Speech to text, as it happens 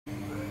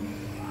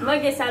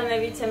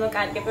მოგესალმებით ჩემო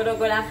კარგებო,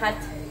 როგორ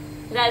ახართ?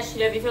 რა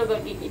შრებით, როგორ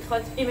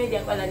გიკითხოთ?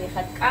 იმედია ყველანი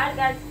ხართ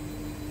კარგად.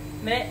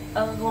 მე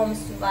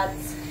ღომს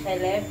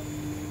ვაცხელებ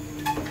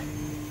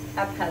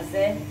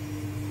აფაზე.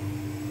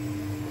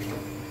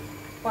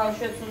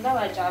 ბავშვებს უნდა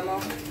ვაჭამო.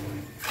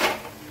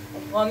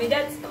 ღომი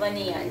და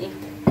წვენიანი.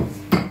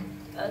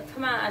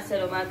 თმა ასე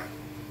რომ აქ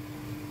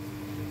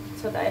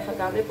ცოტა ეხა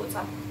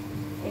გავიყუწა.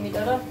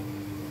 იმიტომ რომ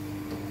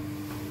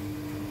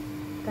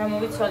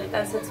გამოვიცვალე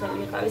ტანსაცმელი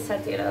ვიყავი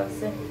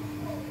სატირალზე.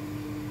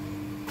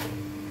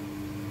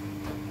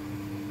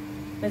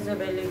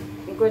 მეზობელი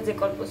გვერდზე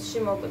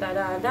კორპუსში მოკვდა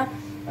რა და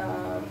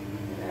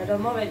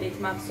რომ მოვედით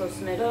მახსოვს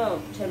მე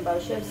რომ ჩემ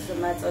ბავშვებს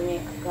მაწონი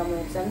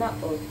გამოუგზავნა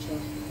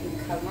ორჯერ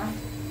იქამა.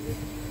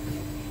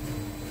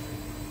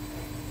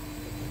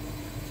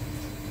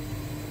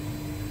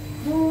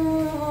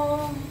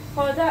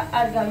 ხო და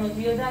არ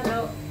გამოდიოდა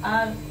რომ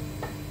არ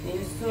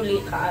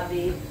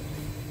მისულიყავი.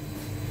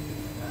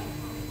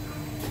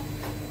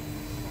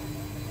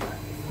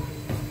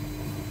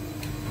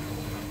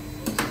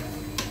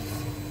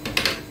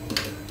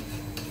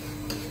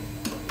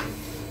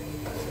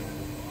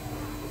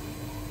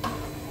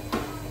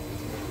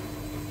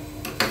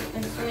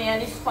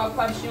 სხვა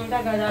ქვაში უნდა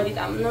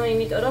გადავიტანო,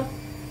 იმიტომ რომ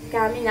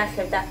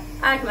გამინახებდა.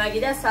 აქ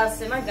მაგიდა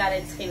სავსემა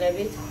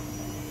გარეცხილებით.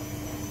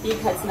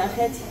 იქაც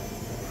ნახეთ.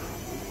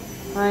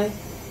 აი.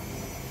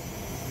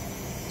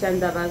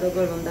 ჯანდაბა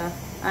როგორ უნდა.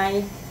 აი.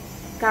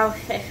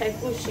 გავხეხე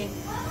გუში.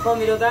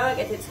 ხომი რო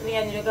გავაკეთე,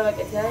 წვნიანი რო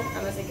გავაკეთე, აი,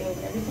 ამაზე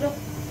გეუბნებით, რომ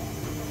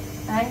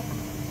აი.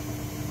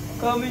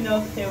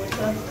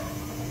 გამინახევდა.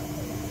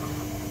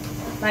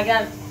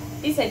 მაგრამ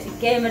ისეთი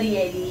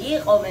გემრიელი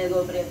იყო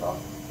მეგობრებო.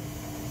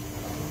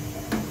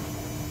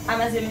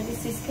 ამაზე მეტი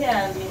სისქე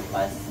არ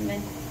მიყვარს მე.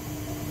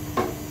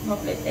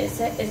 მოკლედ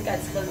ეს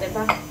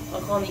გაცხელდება,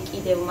 ღომი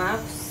კიდევ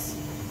მაქვს.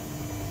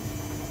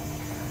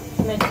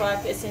 მე თუ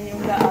აქ ესენი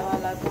უნდა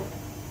ავალაგო.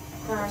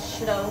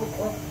 გაშრა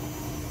უკვე.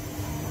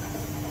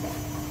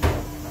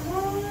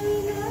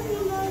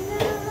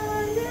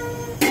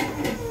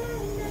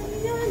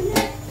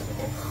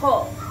 ხო,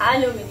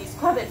 ალუმინის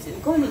ქვაბებს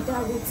მგონი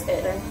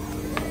დავუწერე.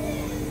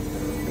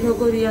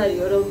 როგორი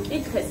არისო რომ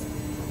მკითხეს?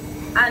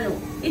 ანუ,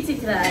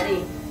 იცით რა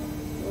არის?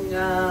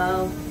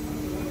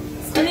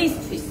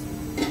 წყლისთვის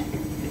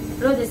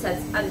როდესაც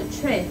ანუ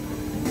ჩვენ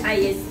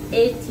აი ეს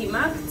ერთი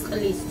მაქვს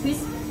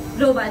წყლისთვის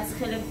რო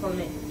ვაცხელებ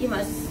ხოლმე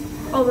იმას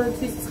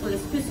ყოველთვის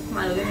წყლისთვის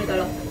ხმარობ იმიტომ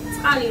რომ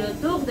წყალი რო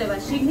დუღდება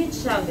შიგნით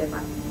შავდება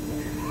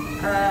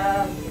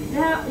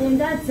და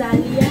უნდა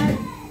ძალიან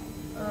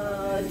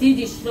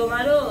დიდი შრომა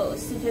რომ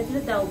სითეთრე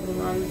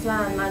დაუბრუნო ანუ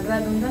ძალიან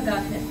მაგრად უნდა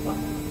გახერხვა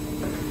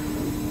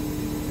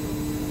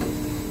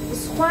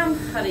სხვა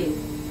მხრივ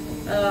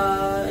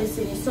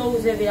ესენი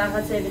соуზები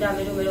რაღაცები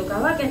რამე რომ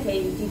გავაკეთე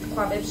იმ დიდ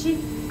ქვაბებში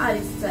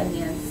არის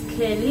ძალიან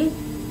სქელი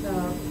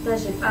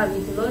даже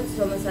პავითლოც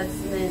რომელსაც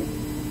მე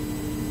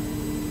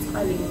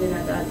წყალი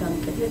გზენა და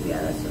დამკეთები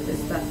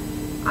არასოდეს და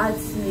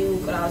არც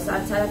მიუკრავს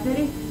არც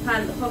არაფერი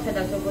თან ხო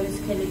ხედავთ როგორი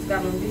სქელიც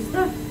გამოდის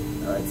და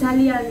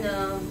ძალიან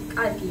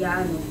კარგია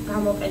ანუ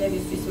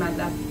გამოყენებისთვის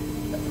მაგრამ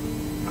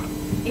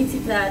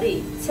იცით რა არის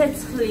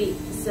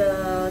ცეცხლის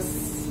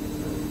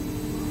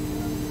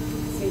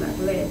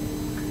სიმაღლე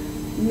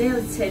ნელ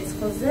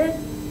ცეცხლზე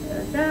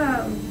და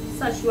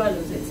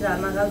საშუალოზეც რა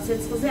მაღალ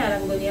ცეცხლზე არ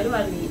მგონია რომ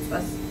არ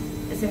მიიწვას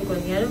ესე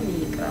მგონია რომ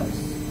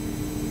მიიკრავს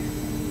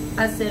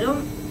ასე რომ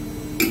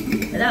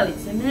რა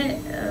ვიცი მე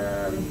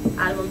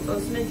არ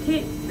მომწონს მეთქი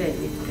ვერ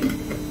ვიტყვი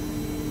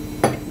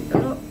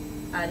იმიტომ რომ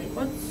არ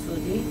იყო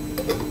ცუდი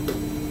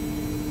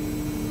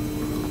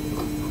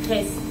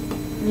ეს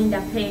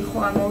მინდა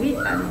ფეიხო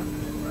ამოვიტანო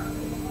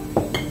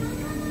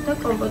და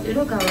კომპოტი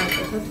რო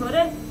გავაკეთო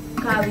თორე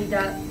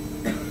გავიდა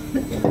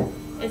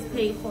ეს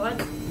ფეიხოად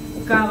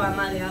გავა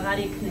მალე აღარ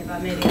იქნება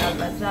მე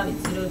ალბათ რა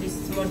ვიცი როდის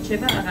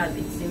მორჩება აღარ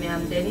ვიცი მე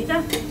ამდენი და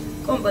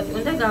კომპოტი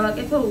უნდა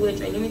გავაკეთო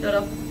უეჭველი იმიტომ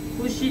რომ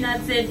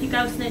გუშინაც ერთი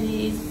გავსნენი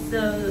ის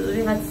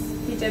ვიღაც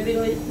ფიჭები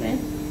რო იყვნენ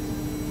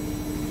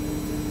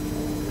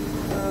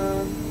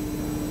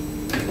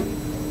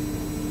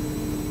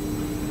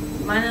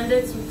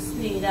მანამდეც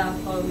ვხსნიდა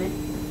ხოლმე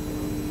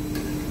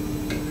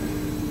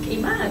კი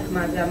მაქვს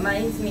მაგრამ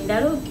მაინც მინდა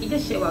რომ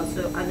კიდე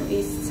შევავსო ანუ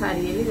ის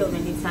ცარიელი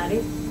რომელიც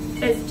არის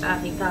ეს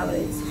ჭაღი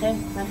გავეცხე,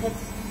 ნახეთ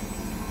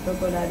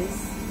როგორ არის.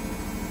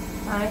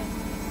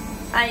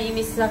 აი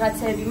იმის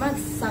რაღაცები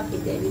მაქვს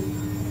საკიდელი.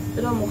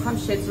 რომ უხამ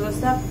შეძლოს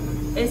და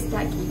ეს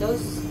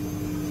დაკიდოს.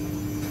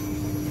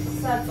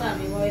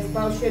 საწამი ეს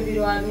ბავშვები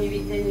რო არ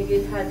მივიდნენ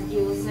იგივე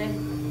ადგილზე.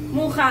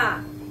 მუხა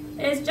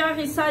ეს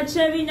ჭაღი სად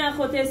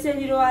შევინახოთ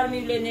ესენი რო არ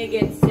მივლენ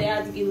ეგეთზე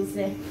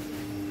ადგილზე.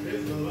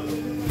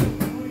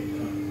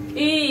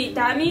 კი,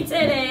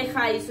 დამიწერე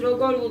ხა ის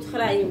როგორ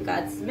უთხრა იმ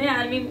კაცს. მე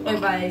არ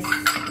მიმყვება ეს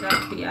რა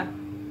ქვია.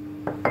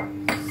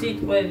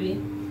 სიტყვები.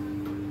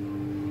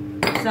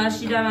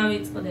 საში და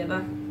მავიწყდება.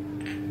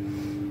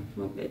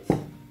 მოკლედ.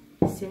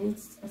 ისინიც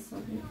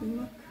წასავლები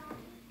მაქვს.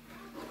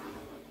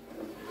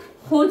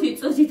 5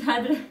 წუთით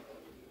ადრე.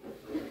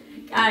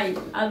 კაი,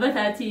 ალბათ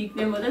 10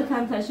 იქნებოდა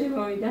თანთა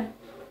შემოვიდა.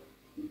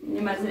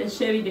 იმაზე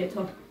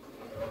შევიდეთო.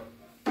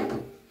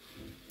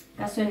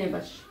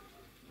 გასვენებაში.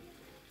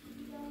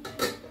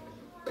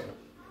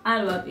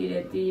 არ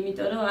ვაპირებდი,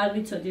 იმიტომ რომ არ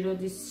ვიცოდი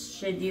როდის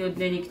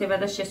შედიოდნენ იქნება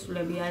და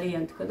შესულები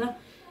არიან თქო და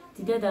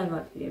დიდად არ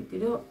ვაპირებდი,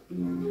 რომ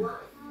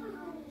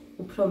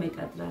უფრო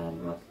მეტად რა არ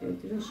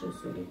ვაპირებდი, რომ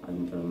შესულიყო,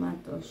 იმიტომ რომ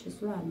მარტო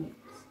შესულა არ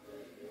მიყვარს.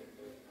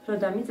 რო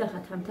დამიძახა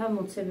თამთა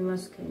მოცები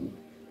მასქენი.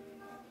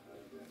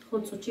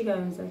 5 წუთში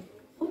გავემზადე.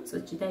 5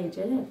 წუთში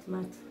დაიჯერებთ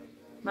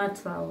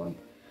მართლავონ.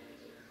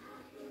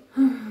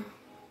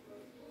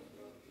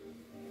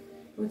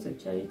 უცებ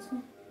ჩაიცო.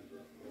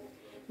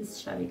 ის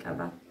შავი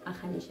კაბა,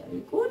 ახალი შავი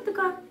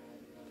კურტკა.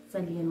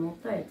 ძალიან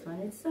მოხდა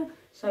ერთმანეთს და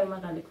შავი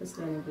მაღალი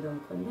ქუსლიანები რომ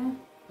მქონდა.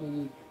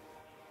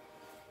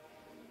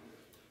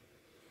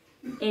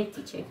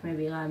 ერთი ჩექმე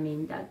ვიღა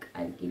მინდა,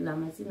 კარგი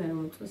ლამაზი მე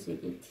მომწონს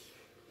იგეთი.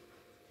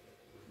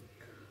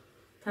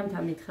 თამთა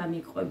მითხრა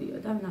მიყვებიო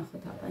და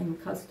ვნახოთ აბა იმ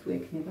ხალს თუ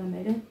ექნება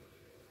მერე.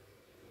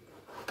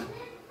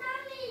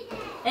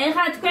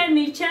 ეხლა თქვენ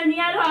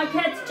მირჩენია რომ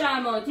აქეთ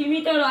ჭამოთ,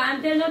 იმიტომ რომ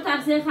ამდენოთ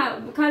ახს ეხლა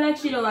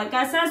ქალაქში რო ვარ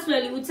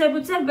გასასვლელი უცებ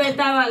ვერ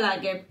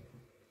დავალაგებ.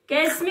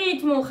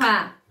 გესმით მუხა?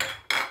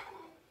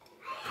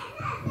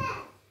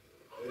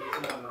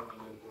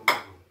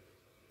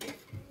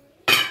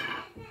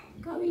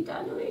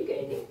 გავიტანო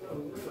ეგენი.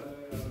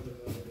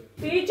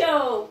 ბიჭო,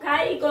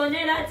 კაი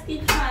გონე რაც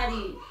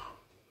გითხარი.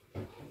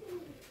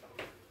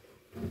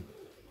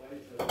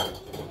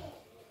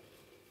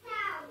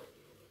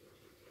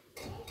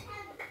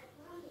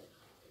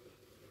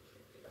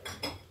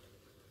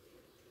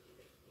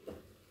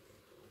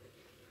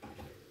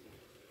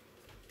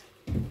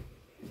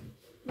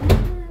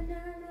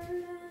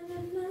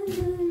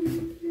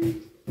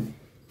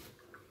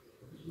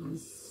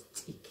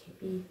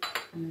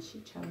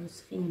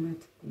 ჩავოსხი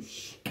მათ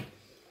გუში.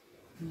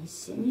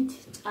 ისინით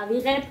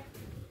წავიღებ.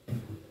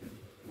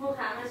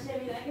 მუხა, მას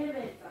შევიდაგებ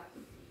ერთად.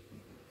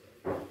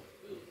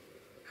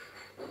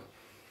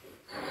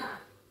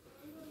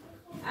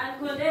 ან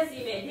კონდეს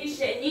იმედი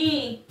შენი,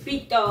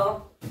 ბიტო.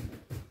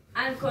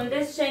 ან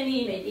კონდეს შენი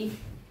იმედი.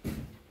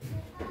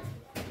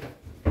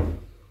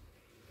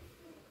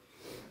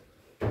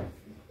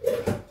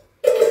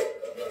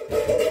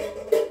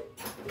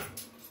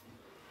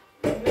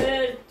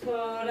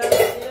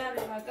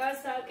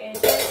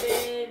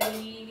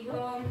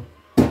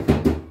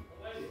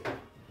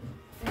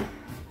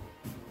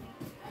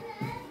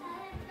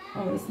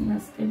 ეს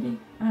მასკები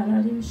არ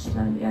არის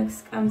მშრალი, აქ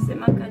სკამზე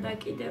მაგ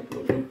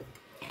გადაკიდებული.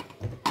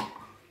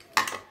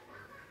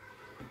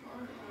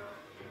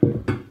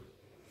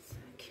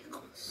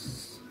 საკიყოს.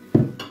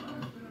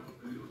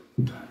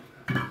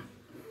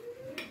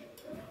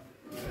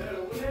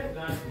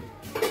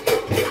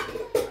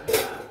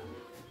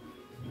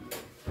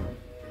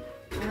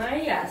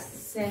 აი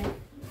ასე.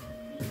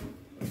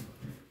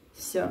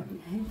 всё.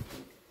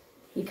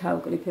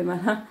 იქაუკრიფე,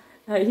 მაგრამ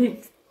აი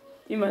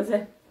იმაზე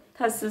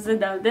თასზე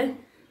დავდე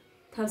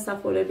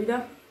თავსახურები და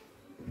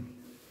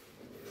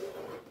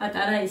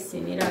პატარა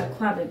ისინი რა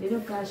ქვაბები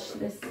რომ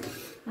გაშლეს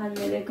ან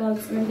მე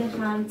გავწმენდე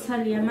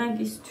ხანცალია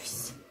მაგისთვის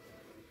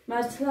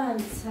მართლა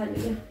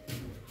ანცალია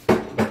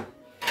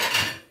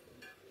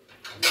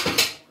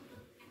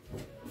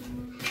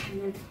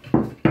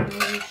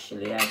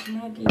შლიაკ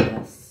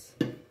მაგიდას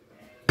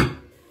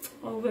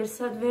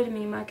ოვერსად ვერ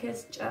მიმაქეს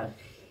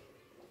ჭარხი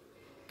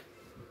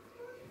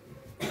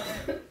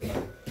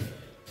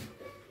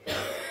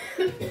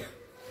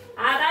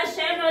არა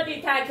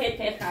შემოდით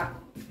აქეთ ეხა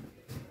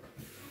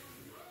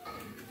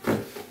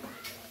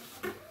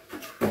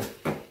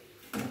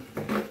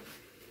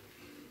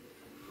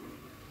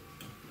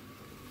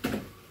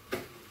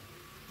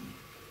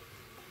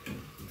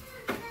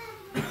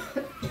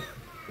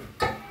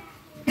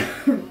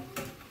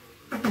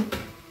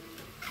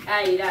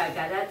აი რა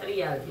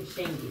გადატრიალდი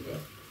შენ კიდე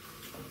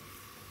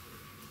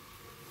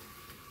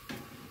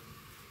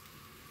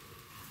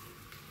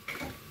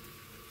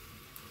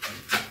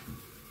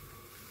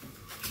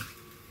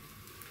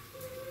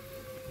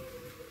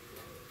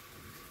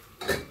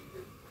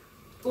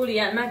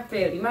გურიან მაგ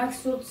ბევრი მაგ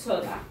სულ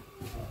ცოტა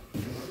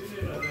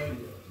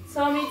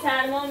სომით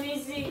არ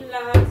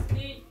მომიზილავს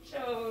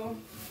ბიჭო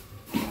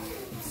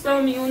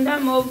სომი უნდა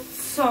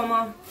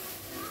მოვცომო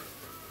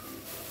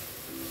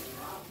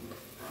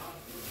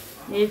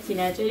ერთი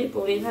ნაჭერი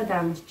პურინა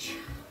დამრჩა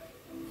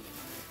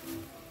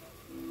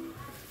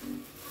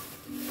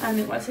არ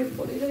მიყვარს ეს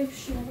პური რა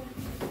იფშინება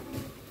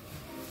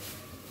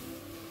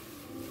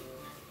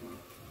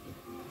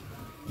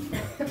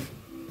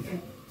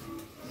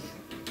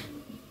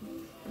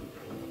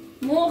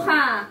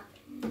მუხა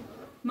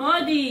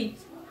მოდით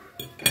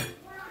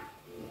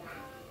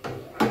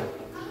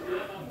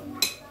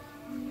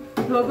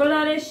როგორ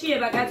არ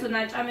ეშიება კაცო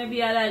ნაჭამები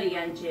არ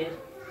არიან ჯერ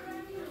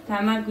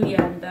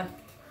დამაგვიანდა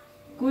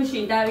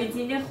გუშინ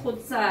დავიძინე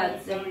 5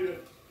 საათზე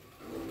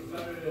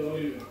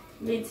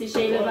ვიცი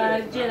შეიძლება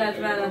არ გჯერათ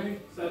მაგრამ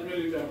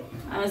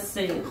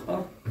ასე იყო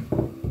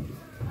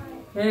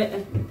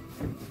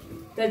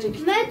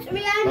დაჯექი მე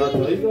წვიანი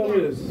აი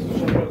გამერეს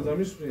შაფარ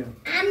დამისვია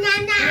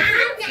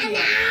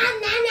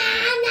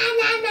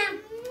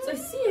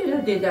წესიერა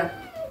დედა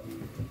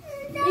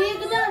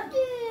იგდო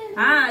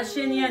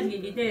შენი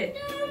ადგილი დე.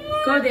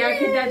 გოდი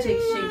აქე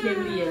დაჭექი შენ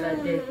ქელიელა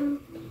დე.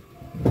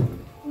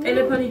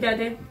 ტელეფონი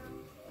დადე.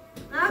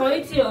 ხო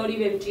იცი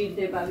ორივე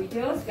მჭირდება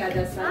ვიდეოს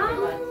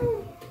გადასაღებად.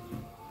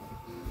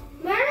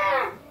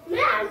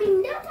 მე არ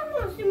მინდა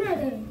თამაში მე.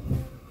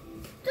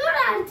 თუ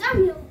რა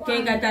წამიყვან.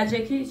 გეგა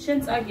დაჭექი შენ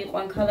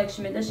წაგიყვან ქალაქში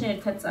მე და შენ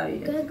ერთად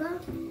წავიდე. გეგა.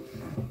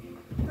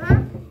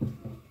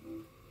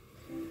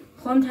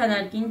 ხომ თან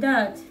არ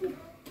გინდათ?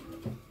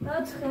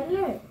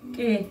 აცხელე?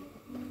 კი.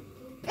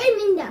 კი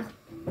მინდა.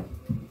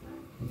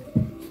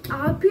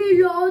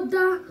 აფილო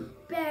და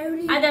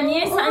პერი.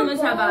 ადამიანს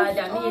ალმოს აბა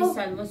ადამიანს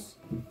ალმოს.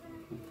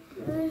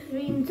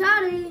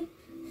 რიმცარი.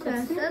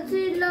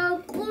 სასაცილო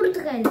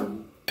კურდღელი.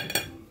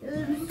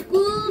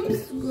 სკუპ.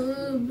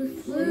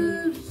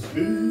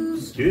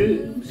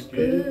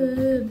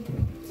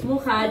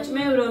 მუხა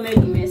აჭმევ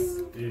რომელიმეს.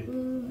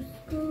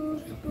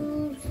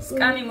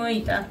 სკამი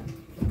მოიტა.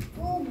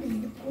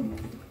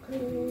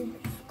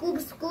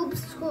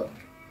 სკუპ.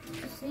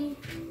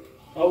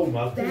 აუ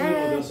მარტინო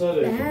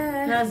დასარე.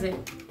 რაზე?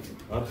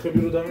 არხები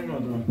რო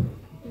დამიმატო.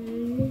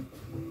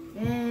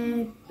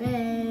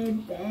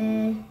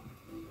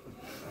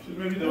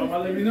 შენ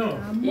დავამალებინო?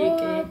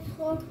 იკე.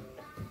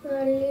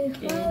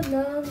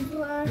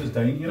 ეს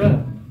დაინკირა?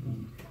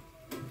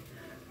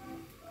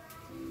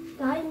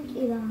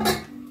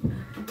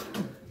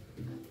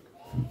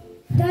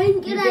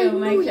 დაინკირა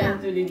იმუია.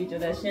 მაიკლი ბიჭო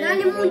და შენ.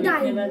 ნანი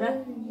მუნდაი.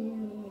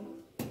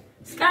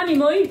 სკამი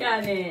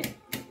მოიტანე.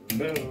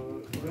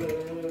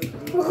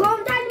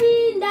 ხომთან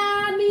მინდა.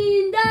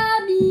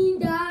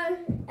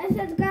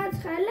 ესეთ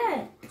გაცხელე?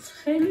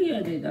 ცხელია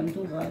დედამ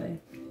დუღარე.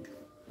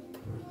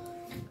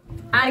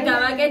 არ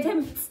გავაკეთე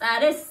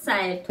მწარეს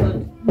საერთოდ.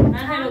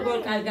 ნახე როგორ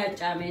კარგად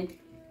ჭამენ.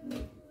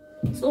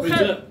 წუხე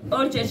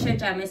ორჯერ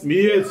შეჭამეს.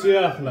 მიეცი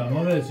ახლა,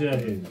 მომეცი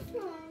ახლა.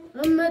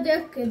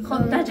 მოდეკე.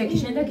 ხომ დაჭექი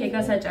შენ და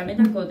გეგას აჭამე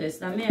და გოდეს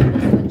და მე არ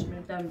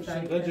დაჭმევ და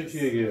შენ დაჭექი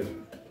ეგე.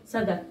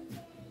 სადა?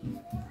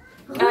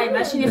 აი,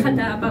 მაშინ ხა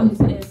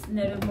დააბაუზე ეს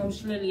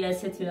ნერვმომშლელია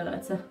ესეთი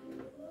რაღაცა.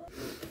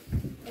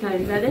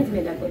 გარიგადეთ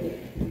მე და გოდი.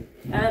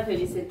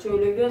 არაფერი ისეთ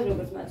ჩვეულებრივია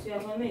როგორც მათი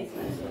ახალმე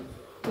ისმასო.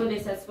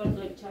 გოდესაც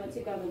სპორტლები ჩავეცი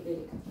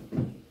გამოდერი.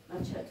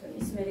 აჩათონ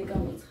ის მე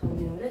გამოცხავ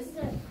მეორეს.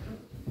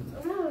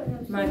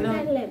 მაგრამ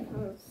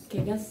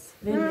გეგას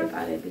ვერ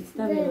მეყარებით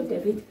და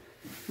ველოდებით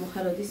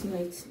მოხაროდის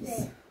მოიცნის.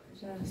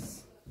 რას?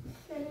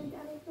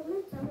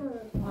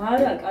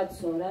 არა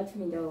კაცო, რა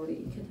თმინდა ორი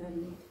იქეთ არ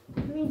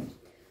მინდა.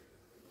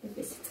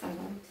 ეს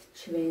წავართ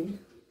ჩვენ.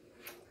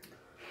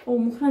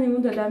 მუხრანი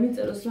უნდა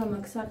დამიწეროს რა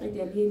მაქვს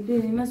საყიდელი,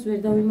 იმას ვერ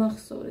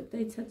დავიმახსოვრეთ და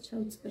იცად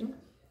ჩავწერო.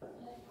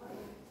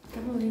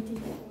 გამოვიდი.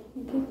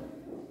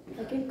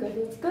 ოკეი,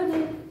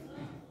 გოდი.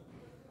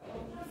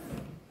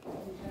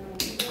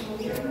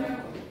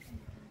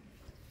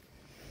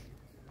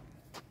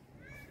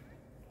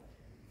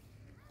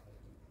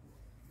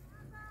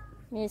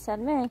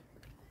 მისარმე?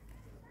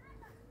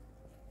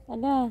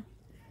 ალა.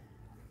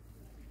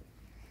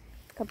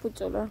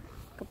 კაპუჩოლა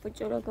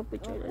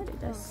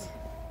დედას.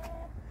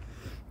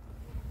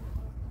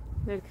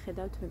 ვერ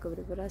გხედავთ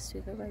მეგობრებო რას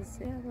ვიღებ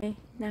ასე.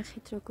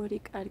 ნახეთ როგორი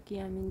კარგი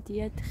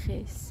ამინდია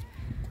დღეს.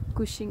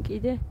 გუშინ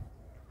კიდე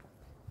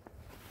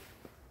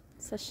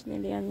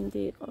საშინელი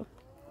ამინდი იყო.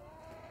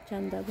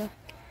 ჯანდაბა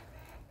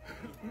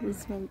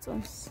ის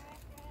მომწონს.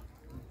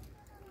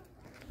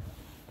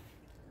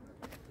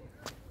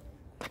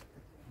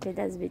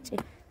 დედას ბიჭი.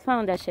 თვა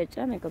უნდა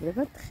შეჭრა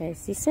მეგობრებო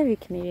დღეს ისე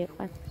ვიქ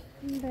მივიყვან.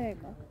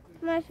 დეგა.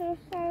 მაშინ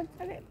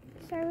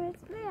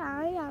შევეწლე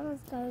აი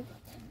ამას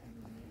გავაკეთე.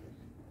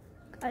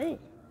 კაი.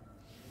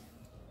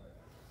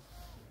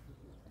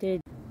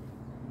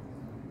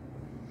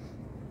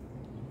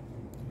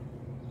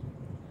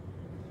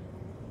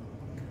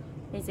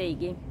 ესე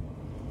იგი.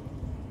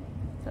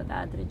 ცოტა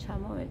ადრე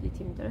ჩამოვედით,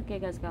 იმიტომ რომ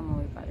გეგას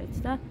გამოვეპარეთ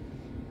და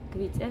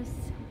გვიწევს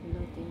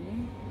ლოდინი.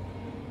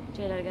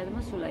 ჯერ არ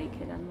გადმოსულა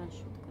იქიდან მან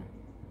შუტკა.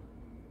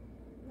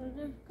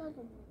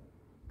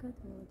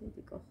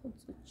 გადმოვედით ხო 5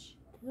 წუთში.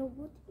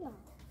 რობოტია.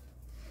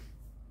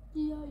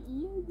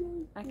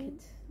 აქეთ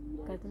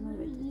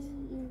გადმოვედით.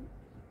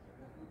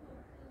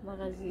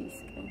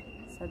 მაღაზიისკენ,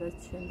 სადაც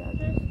ჩვენ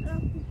დავდივართ.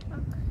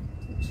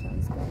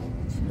 ჩანს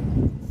გამოჩნდა.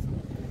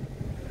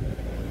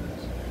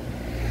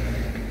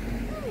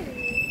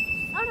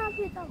 არა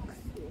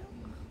ფიტოქსი.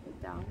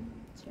 და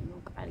ჩემო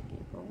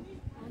კარგებო.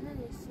 არა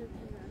ესე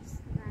ფერას.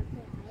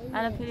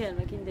 არაფერი არ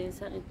მაქვს იმდენი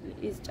საყიდლი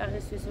ის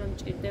ჭაღისთვის რომ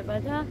ჭირდება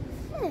და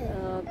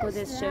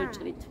გოდეს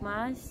შევჭრით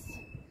მას.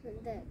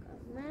 დეგა.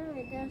 მე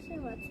ვიდეოში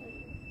ვაცებ.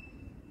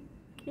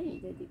 კი,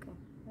 დედიკო.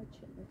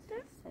 ვაჩვენოთ.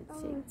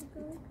 საცი.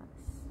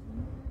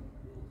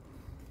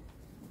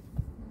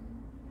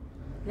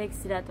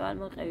 ლექსი რატო არ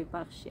მოყევი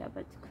ბაღში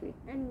აბა თქვი.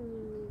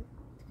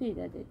 თქვი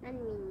და დედი.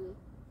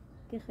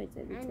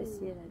 გეხვეწები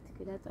წესიერ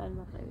თქვი რატო არ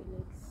მოყევი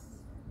ლექსს.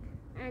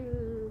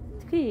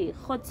 თქვი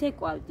ხო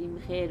ცეკვავდი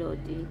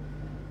მღეროდი.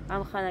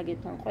 ამ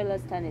ხანაგებთან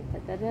ყველასთან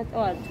ერთად და რატო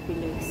არ თქვი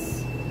ლექსს.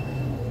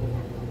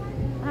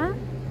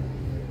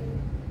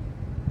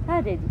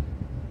 დედი.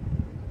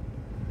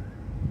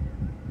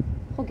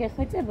 ხო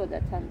გეხვეწებოდა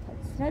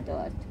თანთაც, რატო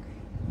არ თქვი?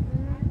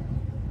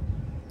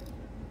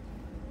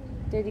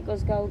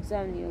 დედიკოს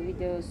გაუგზავნიო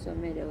ვიდეოსო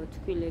მერეო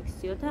თქვი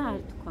ლექსიო და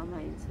არ თქვა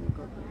მაინც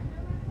მეგობრო.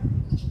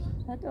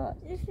 რატო არ?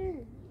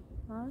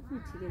 არ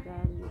ვიცი დედა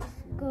არ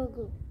ვიცი.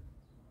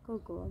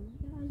 გოგო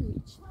არ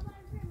ვიცი.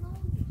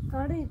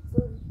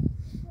 გარიწო.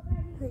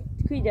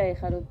 თქვი და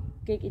ეხა რომ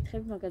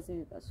გეკითხებ მაგაზე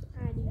მიპასუხ.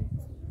 არ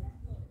ვიცი.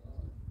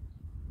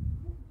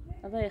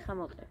 აბა ეხა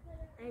მოყევ.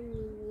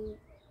 ანინი.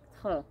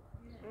 ხო.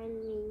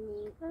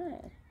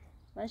 ანინი.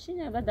 მაშინ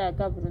აბა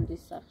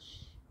დაგაბრუნდის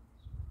სახში.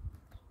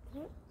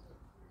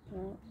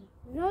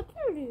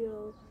 რატოა?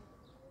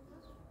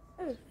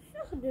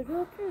 შეხდე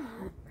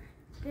რატოა?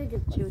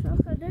 დედიკო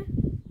შეხდე?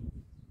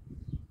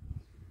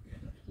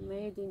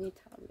 მე დინი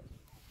თავი.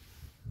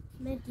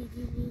 მე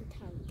დინი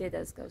თავი.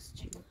 დედას გავს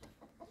ჩილოთ.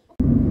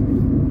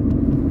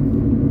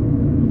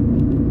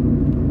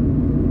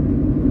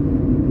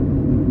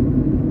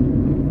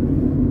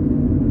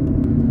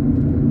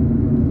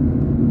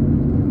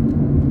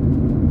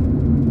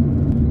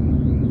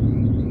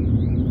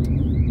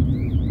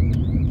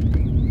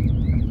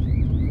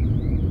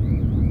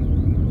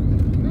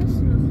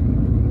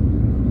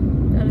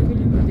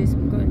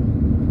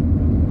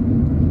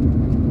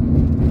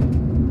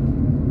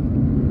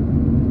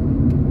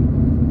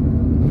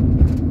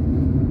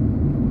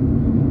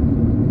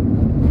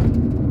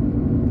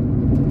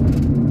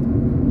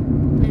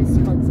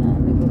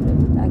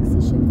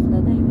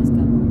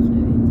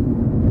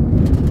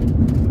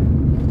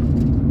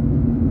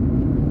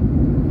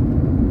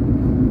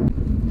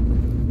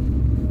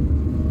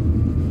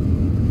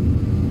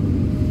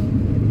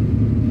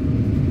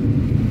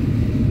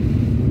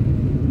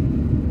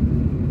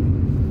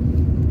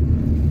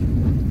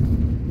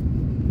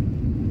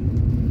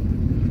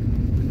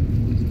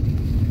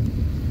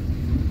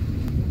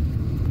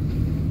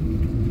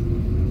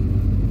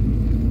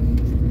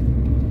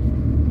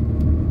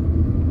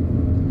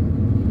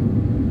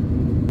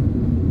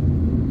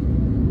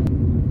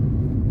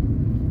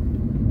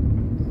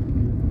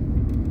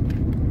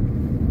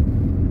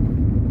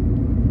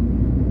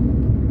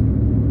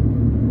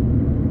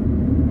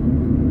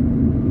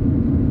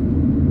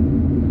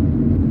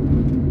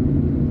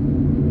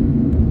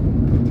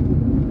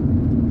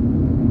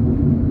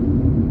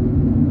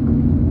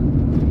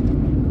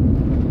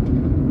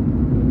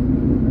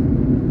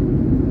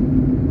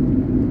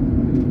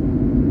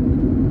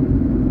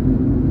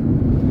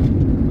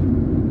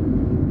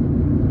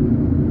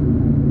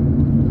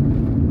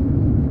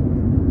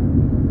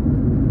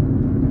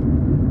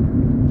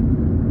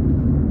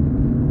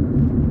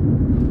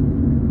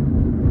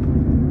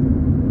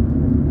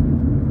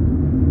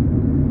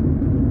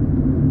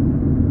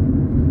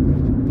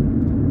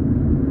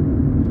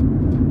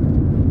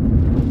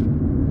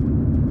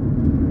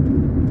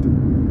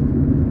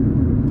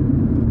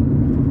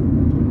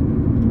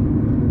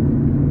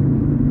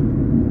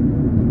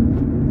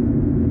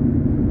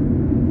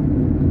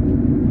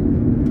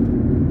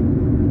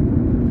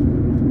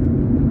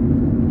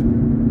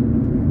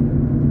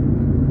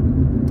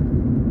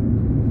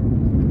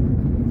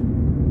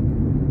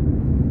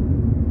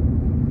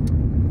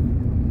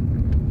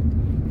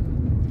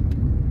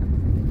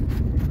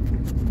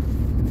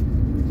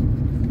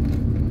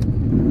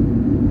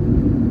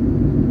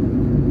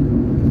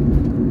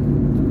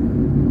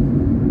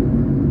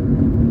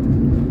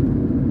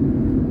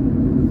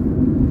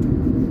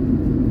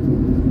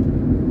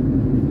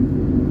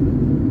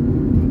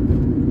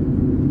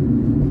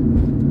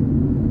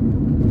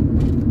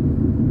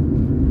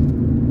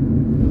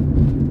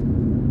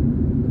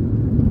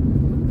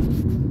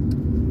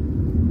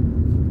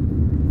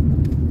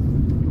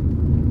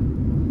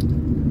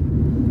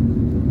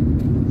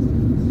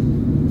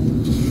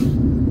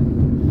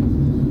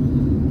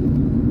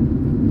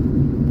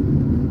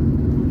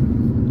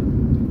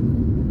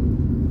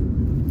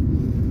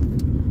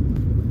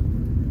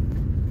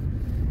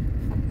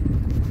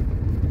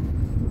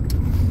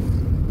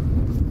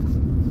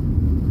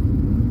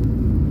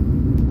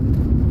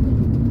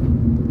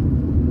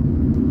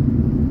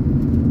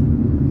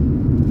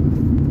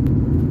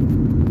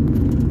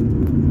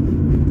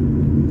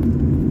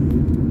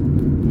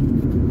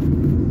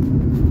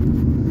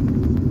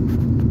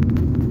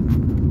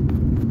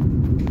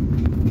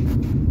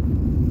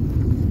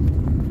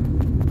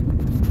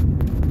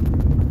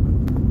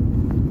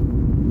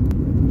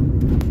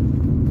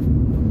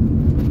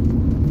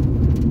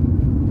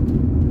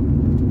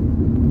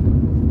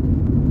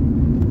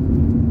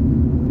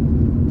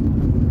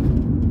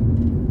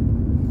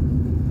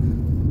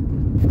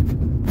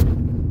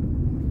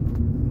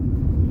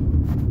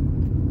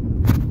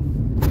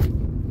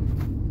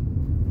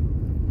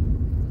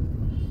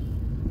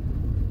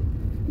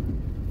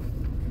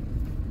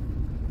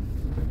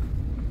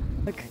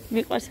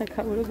 მიყვარს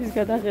აქაურობის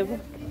გადაღება.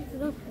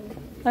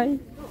 აი.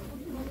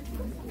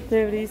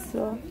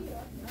 დევრისო.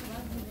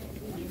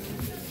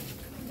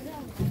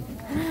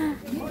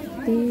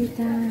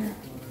 დედა.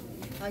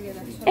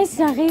 ეს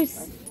აღირს.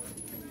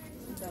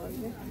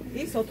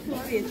 ის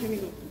 4-ია ჩემი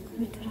გო.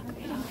 მითხრა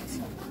რაღაც.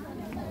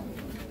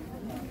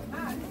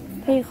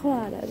 ფეი ხო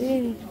არ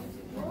არის?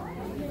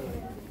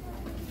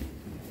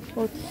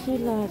 4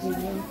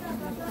 ლარია.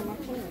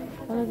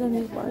 არა და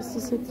მიყვარს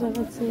ისეთ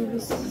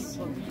რაღაცეების.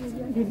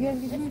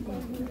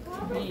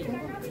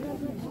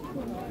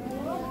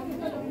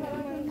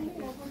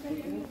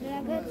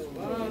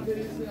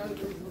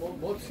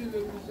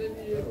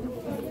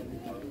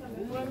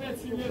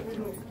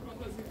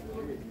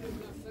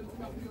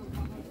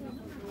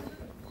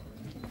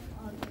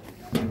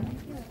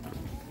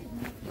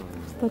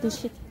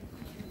 Подождите.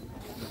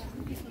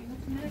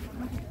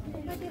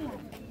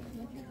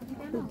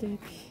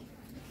 Худеки.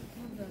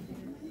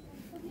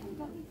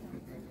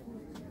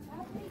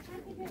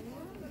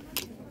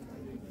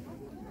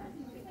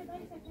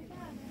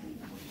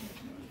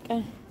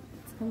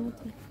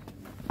 Смотри.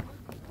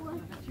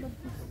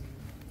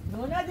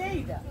 Նորա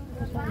դեիդա։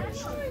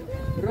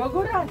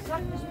 Ռոգորա,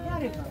 սակմես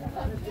միարեկա։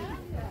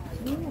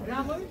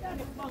 Ռամոյի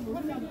տարեկա։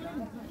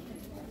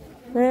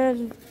 ვერ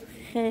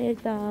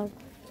ხედავ.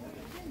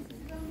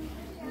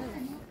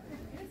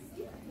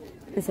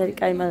 ეს არის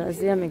კაი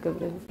მაღაზია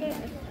მეგობრები.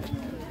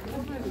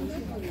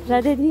 რა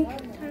დედი?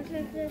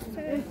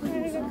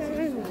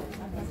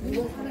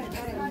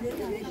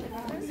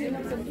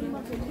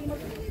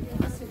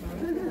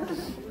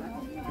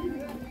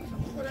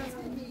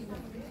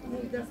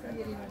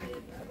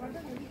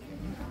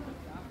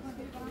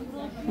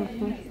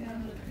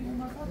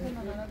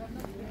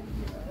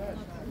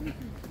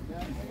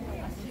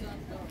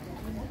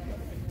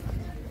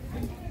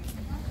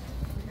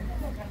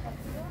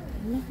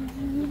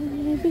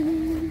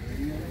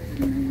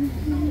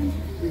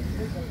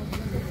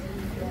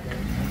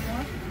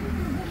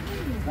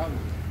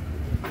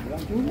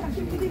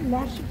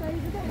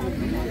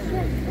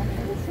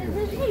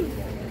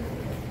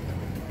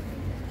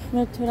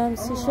 მე თუ რამ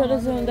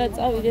სიშორეზე უნდა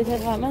წავიდეთ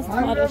ახლა მას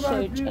თმარი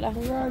შევჭრა.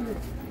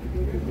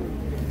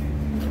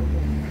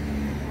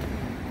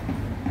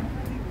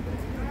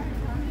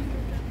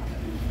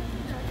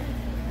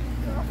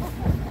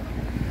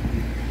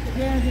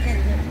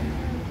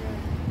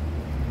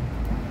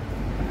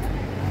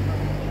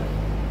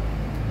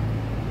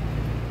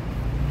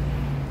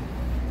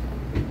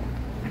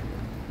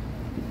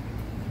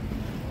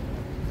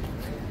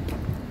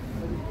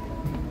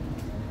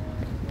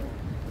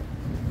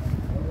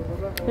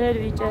 ვერ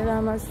ვიჭერ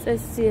ამას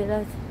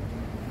წესიერად.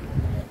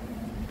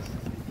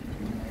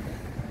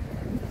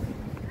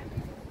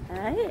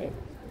 აი.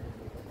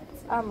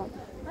 ამა.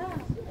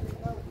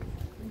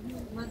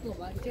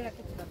 მადლობა,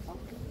 ჯერაკეთდა.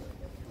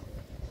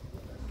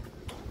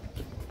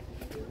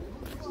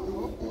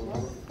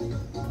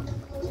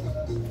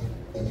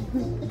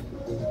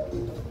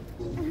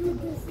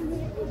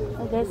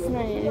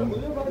 Odesnēji.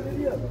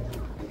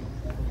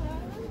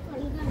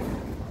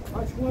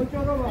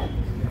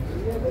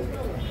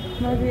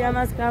 მოდი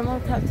ამას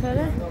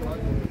გამოვთათორე.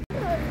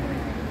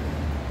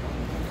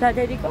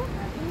 სადედიკო?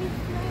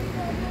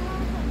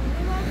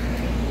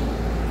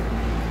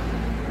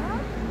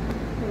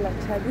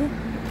 ლაჩადი.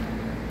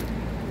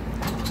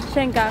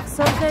 შენ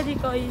გახსოვს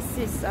დედიკო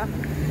ისისა?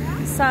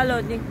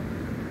 სალონი.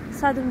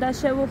 სად უნდა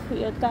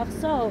შევუხვიოთ,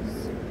 გახსოვს?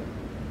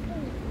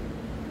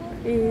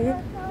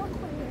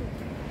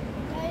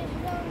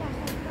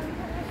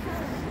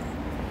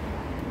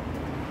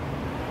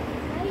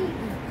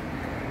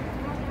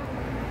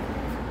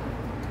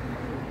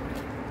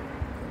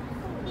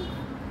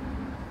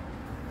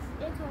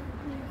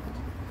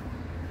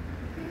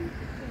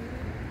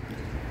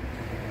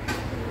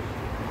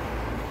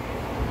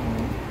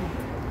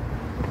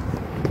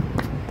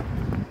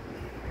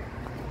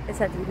 ეს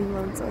ადგილი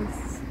მომწონს.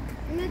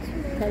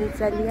 ხარი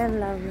ძალიან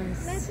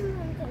ლამაზ.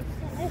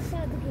 ეს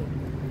ადგილი.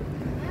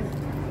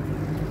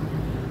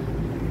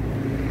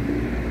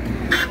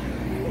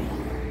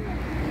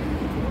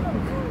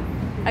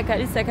 აქ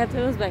არის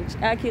საქართველოს ბანკი.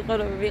 აქ იყო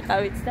რომ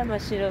ვიყავით და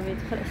მაშინ რომ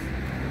მითხრეს.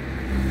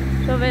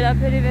 რომ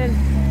ვერაფერი ვერ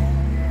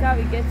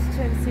გავიგეთ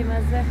ჩემს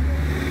იმაზე.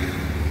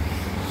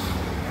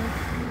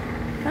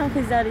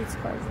 გამხიზარი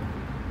ცხვაზე.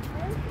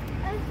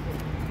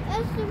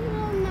 ეს რომ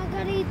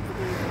მაგარით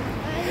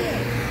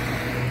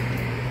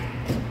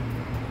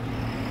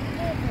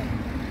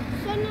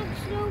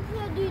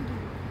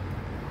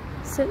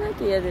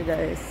სენაკია დედა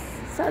ეს.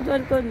 სად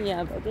ვერ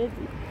გონია აბა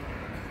დედი?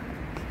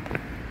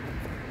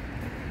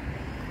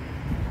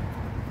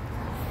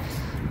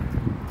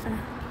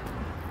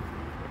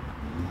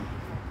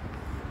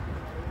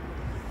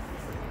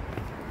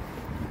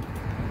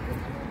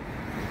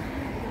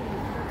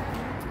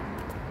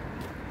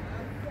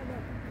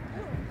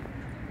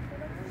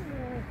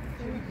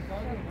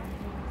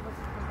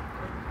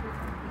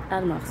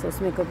 არ მახსოვს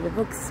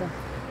მეგობრებო გზა.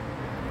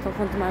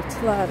 თქონდ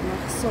მართლა არ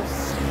მახსოვს.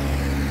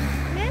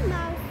 მე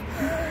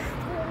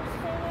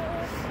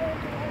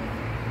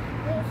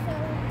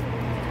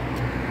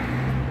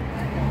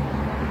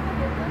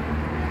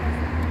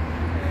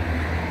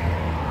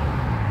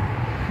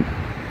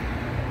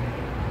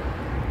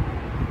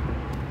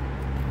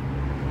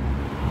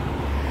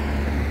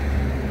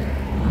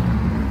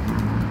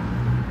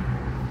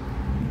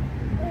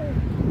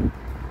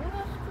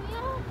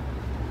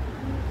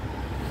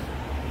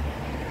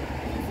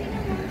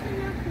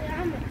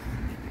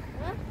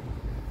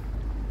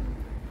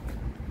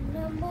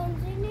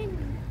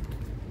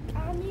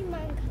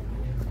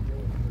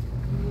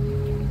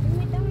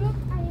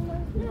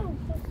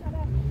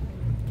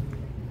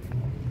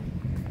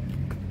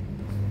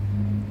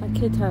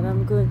იქეთ არა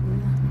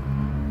მგონია.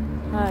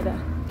 არა.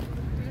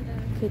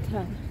 იქეთ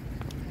არა.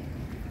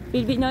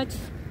 ბიბინოჩ.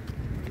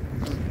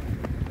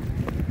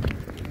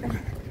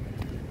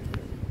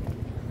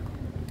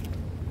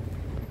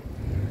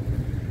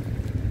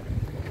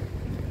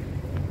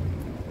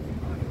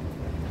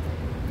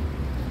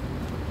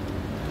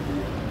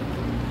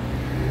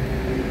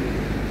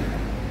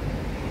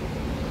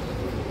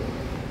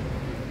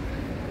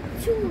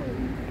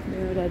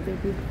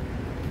 მეურადები.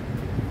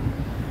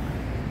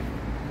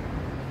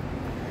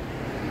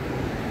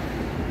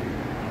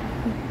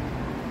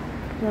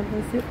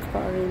 რამოსი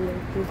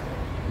ყვავილები.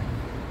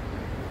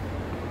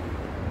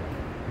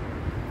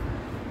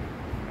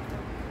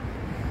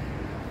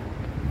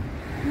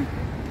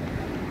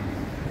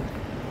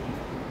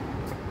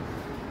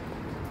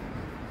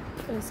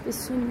 ეს კი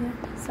სუნია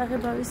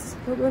საღებავის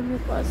როგორ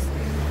მიყვარს.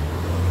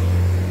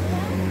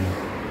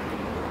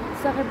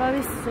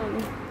 საღებავის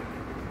სუნი.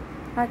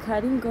 აქ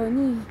არის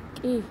მგონი?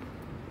 კი.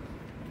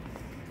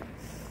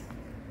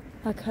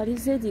 აქ არის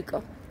ზედიკო.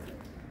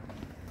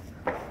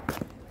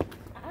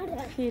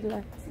 არა.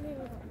 ხილად.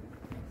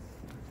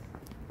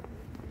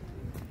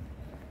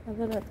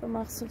 აბა რატომ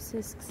მახსოვს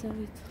ეს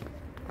გზავით?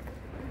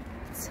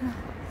 ცა.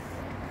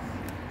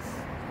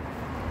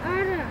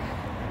 არა.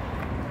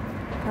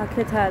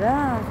 აქეთ არა?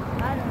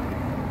 არა.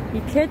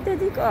 იქეთ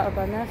ზედიკო,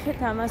 აბა ნახეთ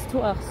ამას თუ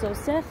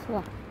ახსოვს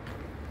ახლა.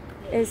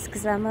 ეს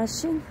გზა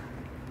მაშინ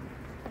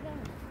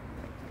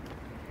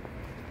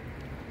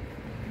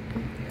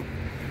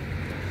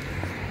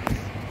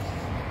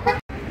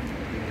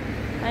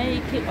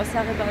იქ იყო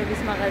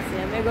საღებავების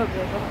მაღაზია,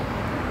 მეგობრებო.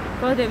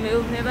 გოდე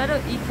მეუბნება,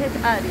 რომ იქეთ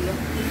არისო.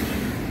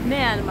 მე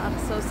არ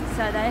მახსოვს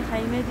სადა, ეხა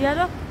იმედია,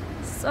 რომ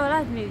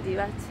სწორად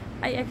მივდივართ.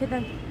 აი,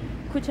 აქედან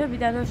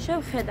ქუჩებიდან რომ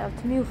შევხედავთ,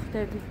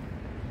 მივხვდები.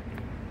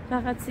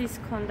 რაღაც ის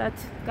ჰქონდათ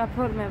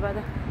გაფორმება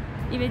და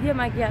იმედია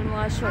მაგი არ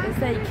მოაშორეს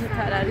და იქეთ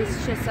არ არის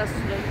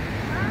შესასვლელი.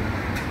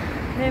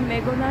 მე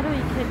მეგონა, რომ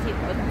იქეთ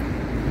იყო და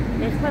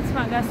ეხლაც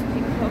მაგას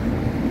ვფიქრობ.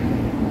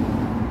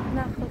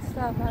 ნახოთ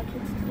და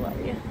აქეთ თუ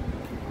არია.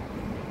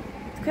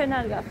 თქვენ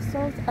არ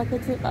გახსოვთ,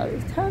 აქეთ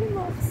ვიყავით, არ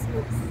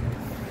მახსოვს.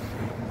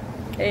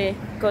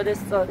 გოდე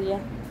სწორია.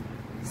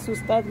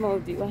 სუსტად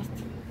მოვდივართ.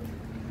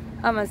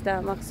 ამას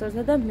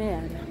დაამახსოვრდა და მე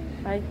არა.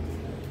 აი,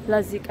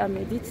 ლაზიკა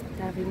მედით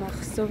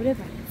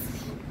დავიმახსოვრებაც.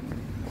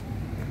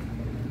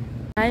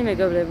 აი,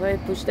 მეგობრებო,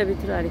 ეს ბუშტები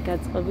თუ არის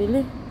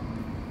გაწყობილი.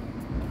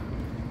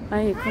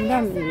 აი, იქ უნდა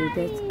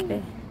მივიდეთ,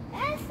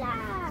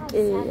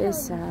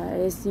 ესა,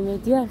 ეს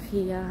იმედია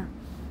ღია.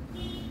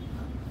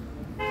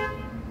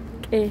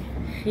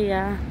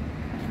 ღია.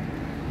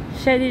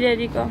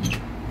 შედიდედიკო.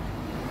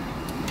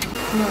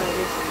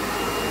 მოერეს.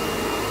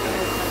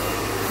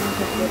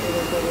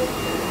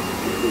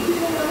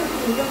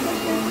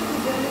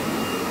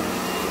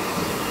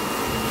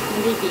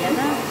 რიბია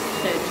და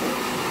შეჭი.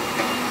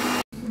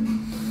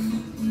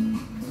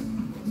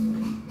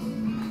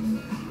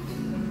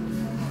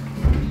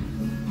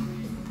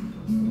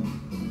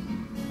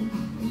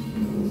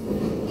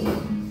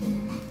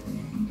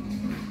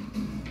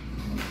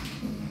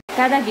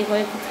 გადაგიღო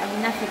ერთი წამი,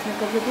 ნახეთ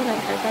მეგობრებო, რა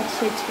კარგად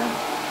შეჭრა.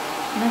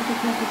 ნახეთ.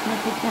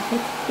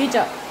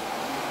 ბიჭო.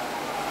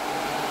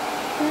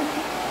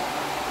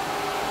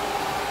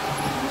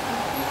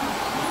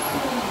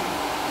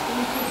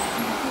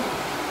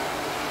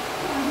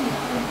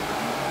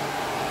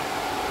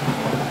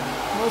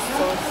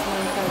 მოსწორს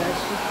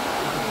მანქანაში.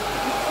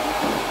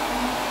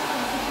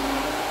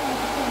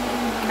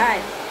 აი.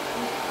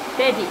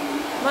 დედი,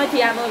 მოდი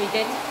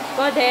ამოვიდეთ.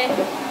 გოდე.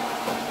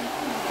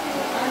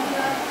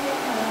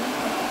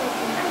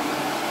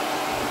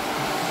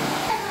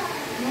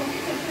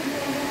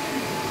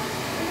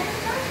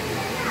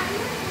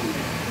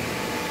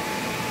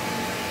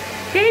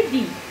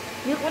 დედი,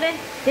 მიყურე,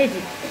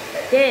 დედი.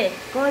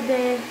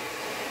 გოდე.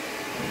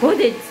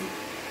 გოდეცი.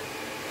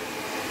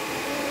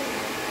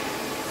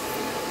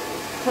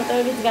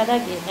 ფოტოებიც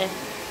გადაგიღე.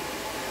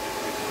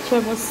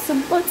 ჩემო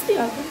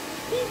სიმპათია.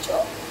 ბიჭო,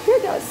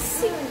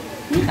 დედასი.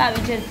 მიყავი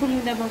ჯერ ფული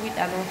უნდა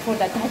მოგიტანო, ხო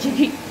და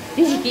დაჯიგი.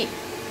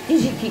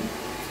 დიჟიკი.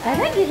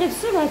 გადაგიღებ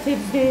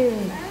სურათებს დე.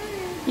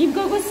 იმ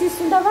გოგოს ის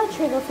უნდა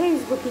ვაჩვენო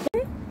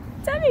Facebook-იდან.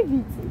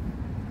 წამიბიცი.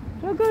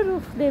 როგორ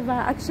უხდება,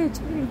 აქ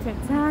შეჭრით,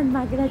 ძალიან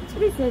მაგრად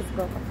ჭრის ეს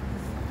გოგო.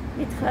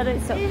 მითხარე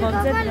ისო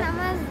კონცერტი.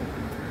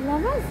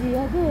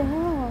 ლამაზია დე,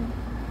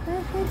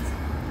 ნახეთ.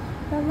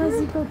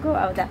 ლამაზი გოგო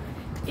ავდა.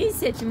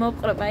 ისეთი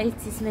მოპყრობა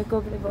იცის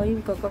მეგობრებო, იმ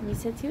გოგომ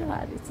ისეთი რა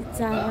არის,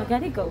 ძალიან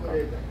მაგარი გოგო.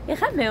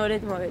 ეხლა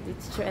მეორედ მოვედით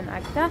ჩვენ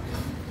აქ და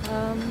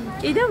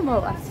კიდევ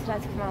მოვართ, რა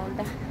თქმა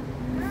უნდა.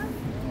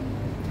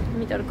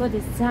 იმიტომ რომ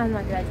გოდეს ძალიან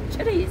მაგრად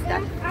ჭრის და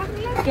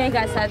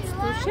გეგასაც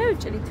თუ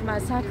შევჭრით,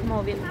 მას აქ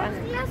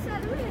მოვიყვანე.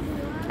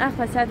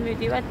 ახლა სად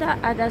მივდივართ და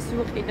ადას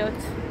ვუყიდოთ.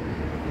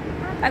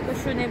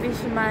 აკუშუნების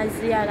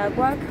მაზი არა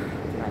გვაქვს,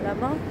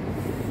 მალამო.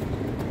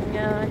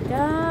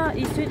 და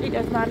ის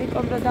ვიყიდოთ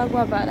მამიკომ რომ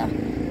დაგვაბარა.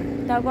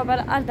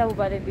 არ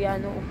დაუბარები,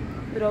 ანუ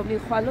რომ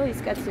მიხვალო ის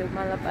კაცი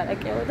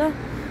მალაპარაკეო და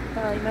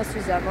იმას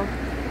ვიზამო.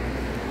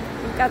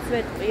 იმ კაცს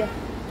ვეტყვია.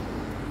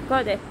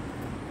 გოდე.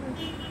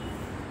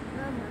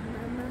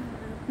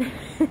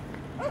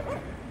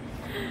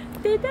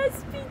 დედას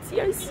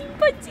პიცია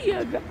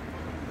სიმპათიაა.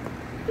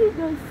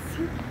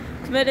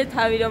 მერე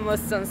თავი რომ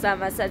მოსწონს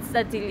ამასაც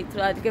და დილით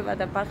რო ადგება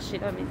და ბაღში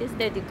რომ მიდის,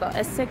 დედიკო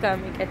ესე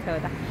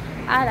გამიკეთებოდა.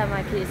 არა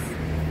მაგის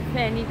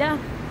ფენი და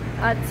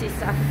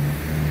აცისა.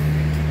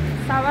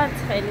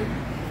 სავარცხელი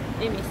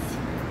იმის.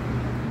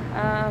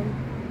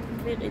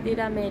 ვიყიდი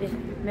რა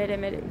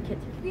მერე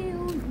იქეთი.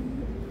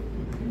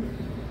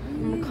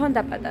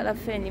 მქონდა პატარა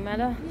ფენი,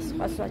 მაგრამ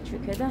სხვას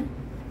ვაჩვიქე და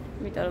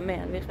იმიტომ რომ მე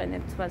არ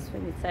ვიყენებ სხვას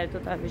ფენით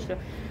საერთოდ არ ვიშო.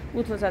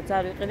 უთოსაც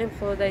არ ვიყენებ,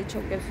 ხოლო და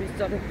იჩოგებს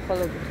ვისწორებ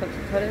ხოლო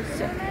უთოთორებს.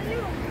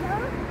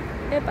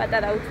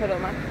 პატარა უთო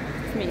რომ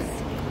თმის.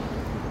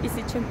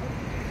 ისი ჩემ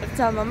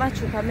ძალმა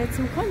მაჩუქა, მეც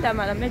მქონდა,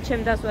 მაგრამ მე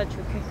ჩემ დას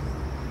ვაჩუქე.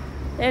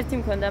 ერთი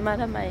მქონდა,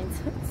 მაგრამ მაინც.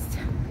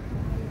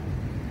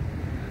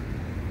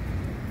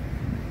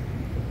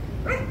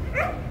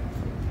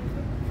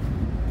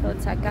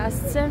 როცა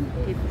გასცემ,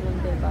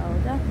 გიბრუნდებაო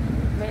და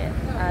მე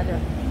არა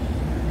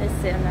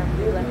ესე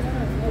ანაბულად.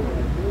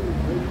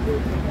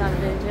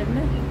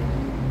 რამდენჯერმე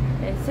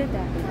ესე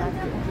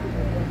დავიღალე.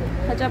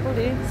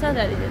 ხაჭაპური სად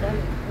არის დედა?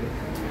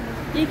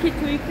 იქი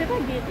თუ იქნება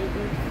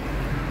გიყიდი.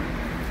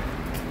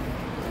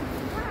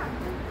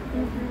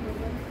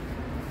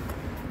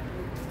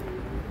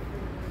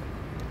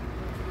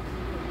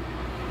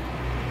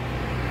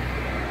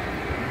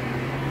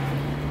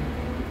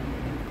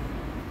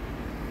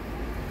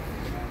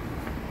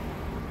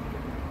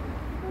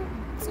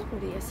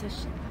 წური ესე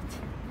შევათ.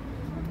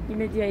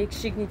 იმედია იქ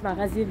შიგნით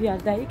მაღაზიები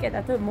არ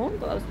დაიკეტათ,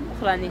 მომკლავს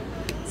მუხრანი.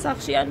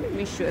 სახში არ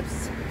მიშვებს.